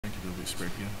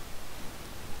spread here.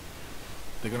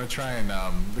 They're gonna try and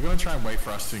wait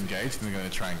for us to engage, and they're gonna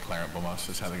try and clarent bomb us.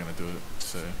 That's how they're gonna do it.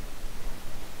 So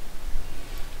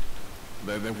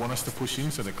they want us to push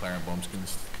in, so the clarent bombs can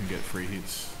get free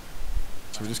hits.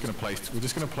 So we're just gonna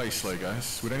play slow,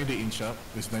 guys. We don't need to inch up.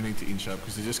 There's no need to inch up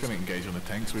because they're just gonna engage on the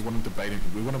tanks. We want them to bait him.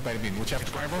 We want to bait him in. Watch out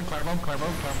for clarent bomb.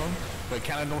 Wait,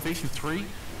 counter northeast in 3,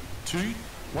 2,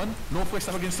 1. Northwest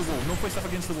up against the wall. Northwest up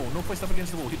against the wall. Hit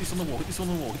this on the wall.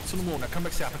 Now come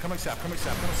back south. Come back south.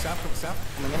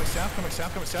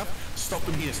 Stop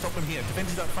them here.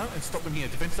 Defenders up front and stop them here.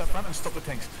 Defenders up front and stop the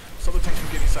tanks. Stop the tanks from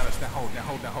getting inside us. Now hold.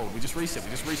 We just reset.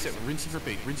 Rinse and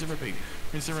repeat. Rinse and repeat.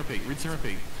 Nice hit.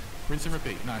 Rinse and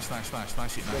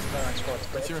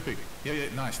repeat. Yeah,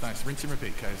 nice. Rinse and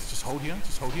repeat, guys. Just hold here.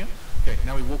 Okay,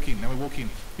 now we walk in.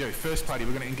 Yo, first party,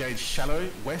 we're gonna engage shallow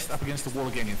west up against the wall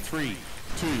again in 3,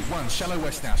 2, 1. Shallow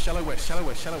west now. Shallow west.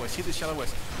 Hit the shallow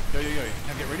west. Yo.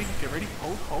 Now get ready.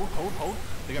 Hold.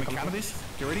 They're gonna counter this.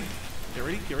 Get ready.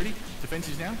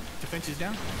 Defenses down.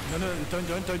 No,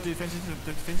 don't do defenses.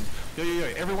 Yo.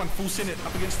 Everyone full center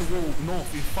up against the wall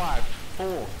north in 5,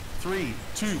 4, 3,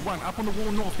 2, 1. Up on the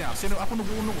wall north now. Center up on the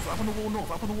wall north. Now what happened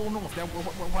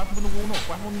on the wall north?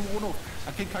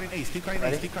 Now keep cutting east. Keep cutting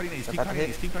east.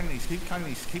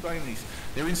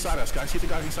 They're inside us, guys. Hit the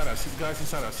guys inside us.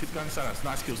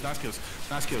 Nice kills.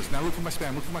 Now look for my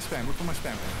spam.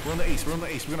 We're on the east. We're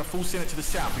gonna full center to the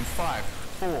south in 5,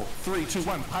 4, 3, 2,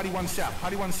 1. Party one south.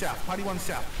 Party one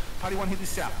hit this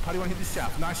south.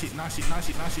 Nice hit. Now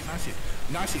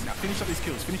finish up these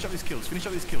kills.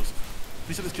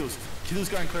 Kills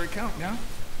going clear account now.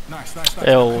 Nice.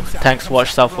 Yo, tanks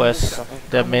watch southwest.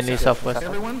 They're mainly southwest.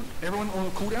 Everyone on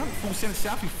the cooldown. Full send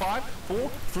south in 5, 4,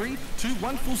 3, 2,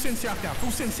 1. Full send south now.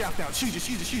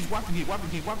 Shoot. Wiping here.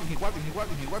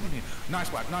 Nice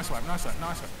wipe. Now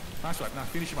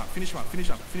finish him up.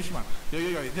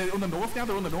 Yo. They're on the north now.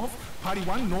 Party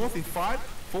 1 north in 5,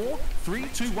 4, 3,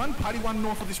 2, 1. Party 1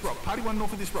 north of this rock. Party 1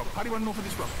 north of the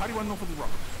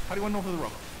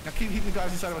rock. Now keep hitting the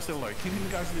guys inside of us still low.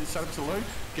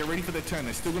 Get ready for their turn.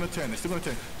 They're still gonna turn.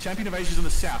 Champion evasion's on the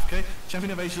south, okay?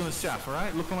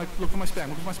 Alright? Look for my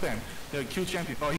spam. Kill champion. Oh,